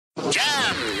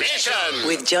Mission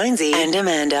with Jonesy and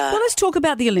Amanda. Well, let's talk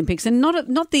about the Olympics and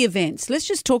not the events. Let's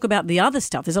just talk about the other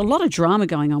stuff. There's a lot of drama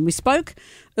going on. We spoke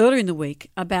earlier in the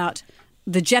week about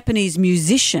the Japanese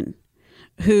musician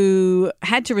who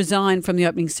had to resign from the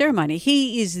opening ceremony.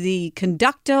 He is the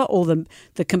conductor or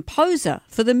the composer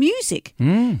for the music.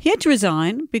 He had to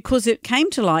resign because it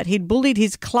came to light he'd bullied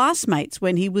his classmates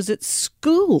when he was at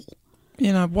school.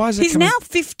 You know, why is it He's now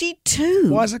 52.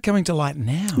 Why is it coming to light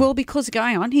now? Well, because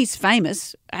going on, he's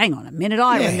famous. Hang on a minute,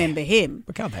 I remember him.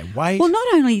 But can't they wait? Well, not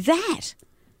only that,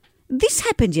 this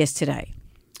happened yesterday.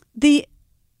 The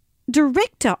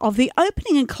director of the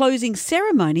opening and closing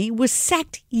ceremony was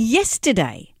sacked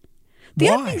yesterday. The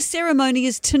Why? opening ceremony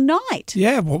is tonight.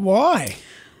 Yeah, well, why?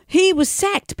 He was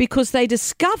sacked because they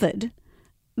discovered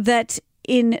that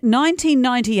in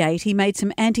 1998 he made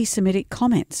some anti-Semitic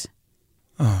comments.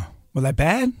 Were they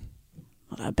bad?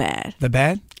 Well, they're bad. They're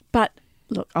bad? But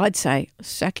look, I'd say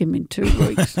sack him in 2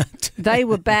 weeks. They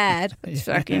were bad.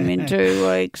 Sack him in 2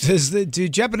 weeks. Do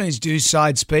Japanese do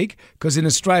side speak? Because in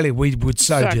Australia we would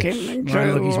Sack him in 2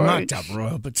 Look, he's weeks. mucked up,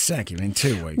 Royal, but sack him in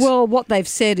 2 weeks. Well, what they've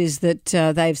said is that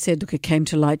look, it came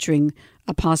to light during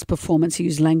a past performance. He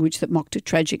used language that mocked a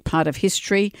tragic part of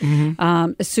history.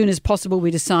 As soon as possible,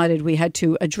 we decided we had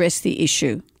to address the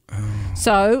issue.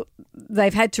 So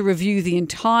they've had to review the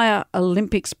entire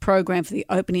Olympics program for the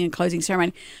opening and closing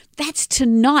ceremony. That's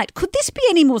tonight. Could this be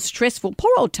any more stressful? Poor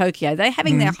old Tokyo. They're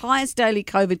having their highest daily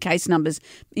COVID case numbers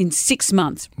in 6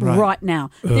 months right now.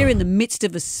 They're in the midst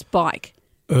of a spike.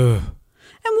 And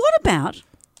what about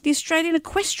the Australian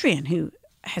equestrian who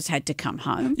has had to come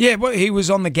home? Yeah, well, he was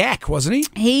on the GAC, wasn't he?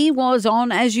 He was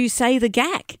on, as you say, the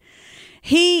GAC.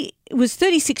 He was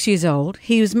 36 years old.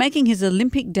 He was making his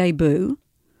Olympic debut.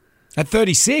 At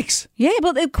 36? Yeah,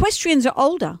 but the equestrians are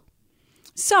older.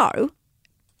 So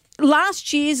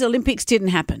last year's Olympics didn't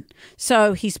happen.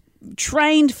 So he's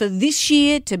trained for this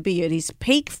year to be at his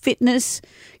peak fitness,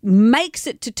 makes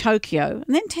it to Tokyo,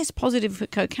 and then tests positive for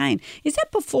cocaine. Is that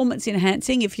performance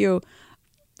enhancing if you're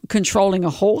controlling a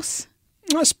horse?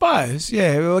 I suppose,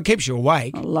 yeah. Well, it keeps you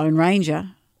awake. A Lone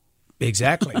Ranger.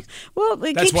 Exactly. Well,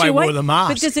 it That's keeps why you he wore awake. the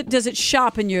mask. But does it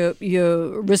sharpen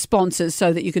your responses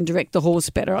so that you can direct the horse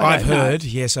better? I've heard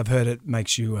it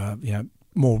makes you,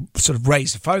 more sort of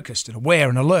razor focused and aware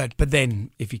and alert. But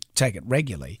then if you take it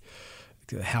regularly,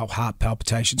 how heart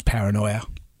palpitations, paranoia,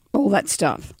 all that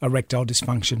stuff, erectile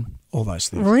dysfunction, all those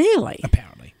things. Really?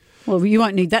 Apparently. Well, you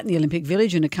won't need that in the Olympic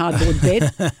Village in a cardboard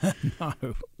bed. No.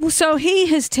 Well, so he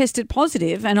has tested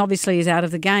positive and obviously is out of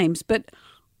the games, but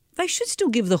they should still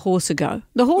give the horse a go.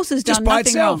 The horse has Just done by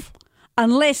nothing itself. wrong.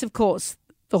 Unless, of course,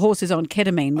 the horse is on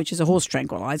ketamine, which is a horse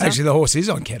tranquilizer. Actually, the horse is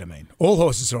on ketamine. All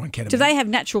horses are on ketamine. Do they have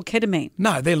natural ketamine?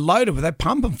 No, they're loaded with, they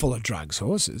pump them full of drugs,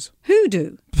 horses. Who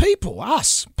do? People,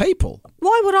 us, people.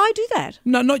 Why would I do that?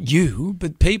 No, not you,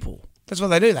 but people. That's what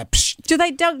they do. They Do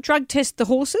they drug test the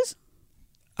horses?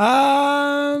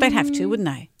 They'd have to, wouldn't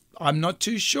they? I'm not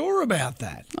too sure about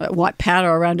that. White powder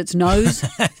around its nose.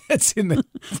 It's in the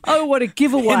Oh, what a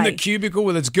giveaway. in the cubicle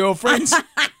with its girlfriends.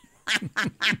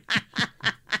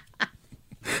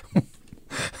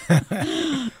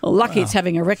 Well, lucky it's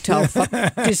having erectile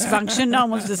dysfunction. No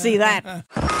one wants to see that.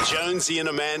 Jonesy and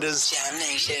Amanda's Jam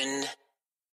Nation.